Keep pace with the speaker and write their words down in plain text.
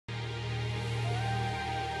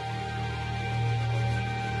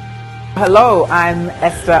Hello, I'm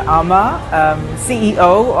Esther Armour,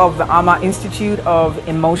 CEO of the Armour Institute of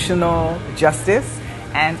Emotional Justice,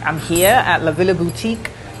 and I'm here at La Villa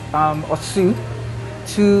Boutique Osu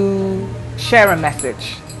to share a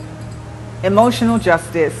message. Emotional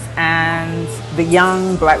justice and the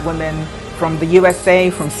young black women from the USA,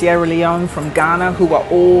 from Sierra Leone, from Ghana, who are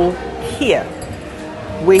all here.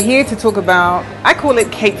 We're here to talk about, I call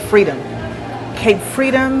it Cape Freedom. Cape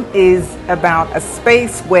Freedom is about a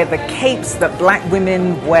space where the capes that black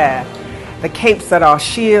women wear, the capes that are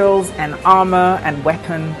shields and armor and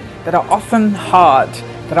weapon, that are often hard,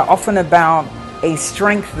 that are often about a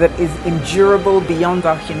strength that is endurable beyond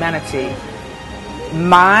our humanity.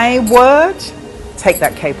 My word, take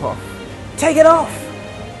that cape off. Take it off.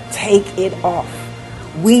 Take it off.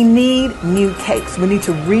 We need new capes. We need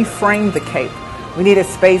to reframe the cape. We need a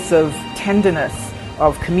space of tenderness,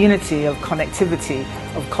 of community, of connectivity,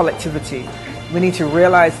 of collectivity. We need to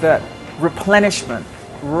realize that replenishment,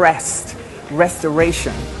 rest,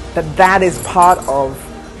 restoration, that is part of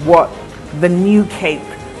what the new cape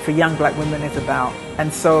for young black women is about.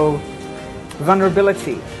 And so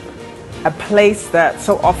vulnerability, a place that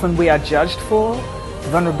so often we are judged for,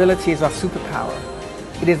 vulnerability is our superpower.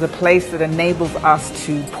 It is a place that enables us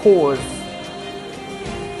to pause,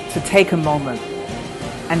 to take a moment,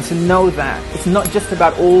 and to know that it's not just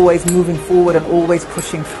about always moving forward and always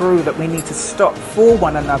pushing through, that we need to stop for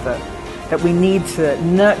one another, that we need to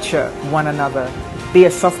nurture one another, be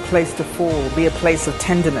a soft place to fall, be a place of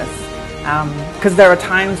tenderness. Because there are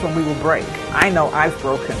times when we will break. I know I've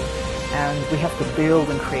broken, and we have to build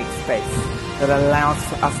and create space that allows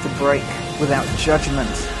for us to break without judgment,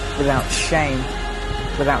 without shame,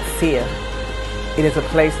 without fear. It is a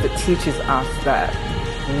place that teaches us that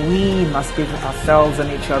we must give ourselves and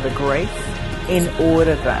each other grace in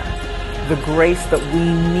order that the grace that we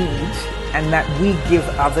need and that we give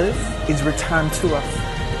others is returned to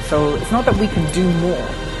us. So it's not that we can do more,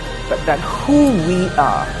 but that who we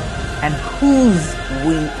are and whose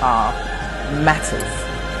we are matters.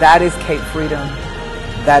 That is Cape Freedom.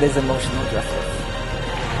 That is emotional justice.